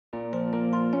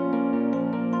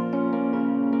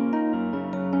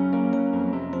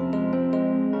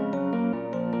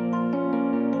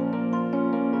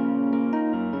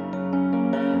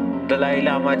Dalai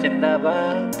Lama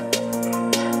Jindabad.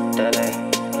 Dalai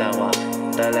Lama,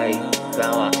 Dalai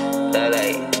Lama,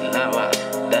 Dalai Lama,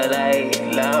 Dalai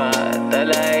Lama,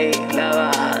 Dalai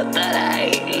Lama, Dalai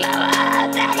Lama,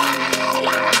 Dalai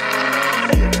Lama.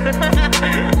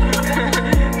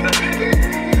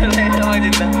 Dalai Lama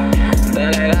Jindabad.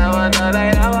 Dalai Lama, Dalai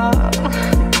Lama,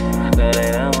 Dalai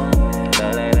Lama,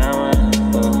 Dalai Lama,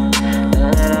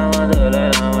 Dalai Lama, Dalai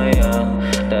Lama, yeah.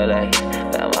 Dalai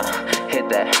Lama, hit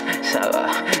that, shabba,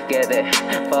 get it,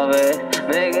 pop it,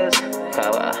 niggas,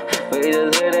 cover. We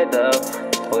just hit it up,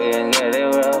 we ain't get it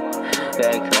rough.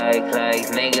 Like,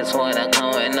 niggas wanna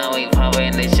come and now we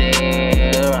poppin' this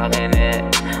shit, rockin' it.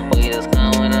 We just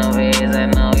coming up here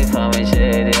and now we poppin'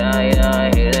 shit,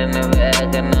 yeah. Hit in the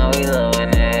back and now we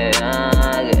loving it,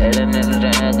 Get in the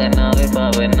track and now we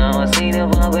poppin'. Now I see the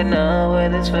poppin' up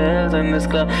with this feels in this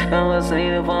club. Now I see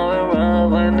the poppin'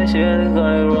 rough when the shit is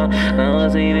going wrong. Now I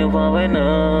see the poppin'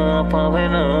 up.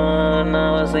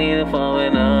 Now I see the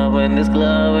poppin' up in this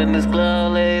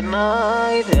club late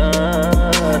night,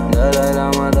 yeah. Dalai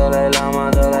Lama, Dalai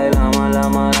Lama, Dalai Lama,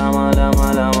 Lama, Lama,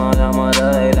 Lama, Lama, Lama,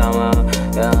 Dalai Lama,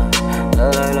 yeah.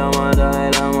 Dalai Lama, Dalai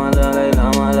Lama, Dalai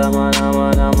Lama, Lama,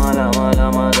 Lama, Lama, Lama,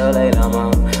 Lama, Dalai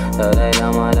Lama, Dalai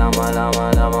Lama, Lama,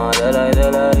 Lama, Lama, Dalai,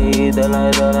 Dalai,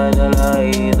 Dalai, Dalai,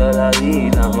 Dalai,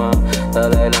 Dalai Lama,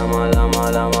 Dalai Lama, Lama,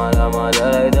 Lama, Lama,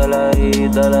 Dalai, Dalai,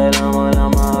 Dalai Lama,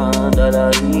 Lama,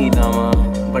 Dalai Lama.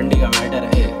 बंडी का matter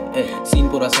है, scene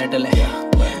पूरा settle है,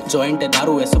 joint है,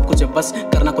 दारू है, सब कुछ है, बस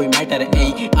करना कोई मैटर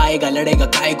है। आएगा लड़ेगा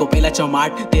काय को, पहला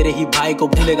चमाट तेरे ही भाई को,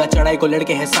 भूलेगा चढ़ाई को,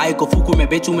 लड़के है साई को, फूकू में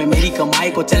बेचू मैं मेरी कमाई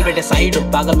को। चल बेटे साइड,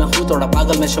 पागल मैं हूँ थोड़ा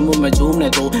पागल मैं, शंभू में झूमने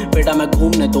दो बेटा, मैं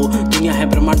घूमने दो, दुनिया है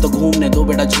ब्रह्मांड तो घूमने दो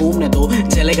बेटा, झूमने दो।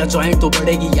 चलेगा जॉइंट तो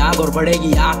बढ़ेगी आग और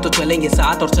बढ़ेगी आग, तो चलेंगे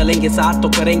साथ और चलेंगे साथ, तो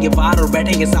करेंगे पार और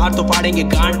बैठेंगे साथ, तो फाड़ेंगे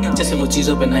गांठ। जैसे वो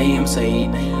चीजों पे नहीं हम सही,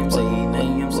 नहीं हम सही,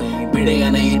 नहीं हम सही, भिड़ेगा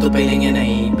नहीं तो पेलेंगे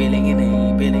नहीं, पेलेंगे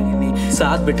नहीं, पेलेंगे नहीं।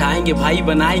 साथ बिठाएंगे भाई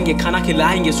बनाएंगे, खाना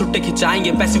खिलाएंगे, सुट्टे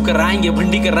खिंचाएंगे, पैसे कराएंगे,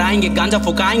 भंडी कराएंगे, गांजा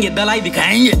फुकाएंगे, दलाई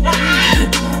दिखाएंगे।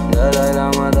 Dalai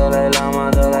Lama, Dalai Lama,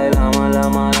 Dalai Lama,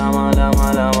 Lama, Lama, Lama,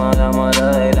 Lama, Lama,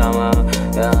 Dalai Lama,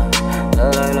 yeah.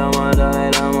 Dalai Lama, Dalai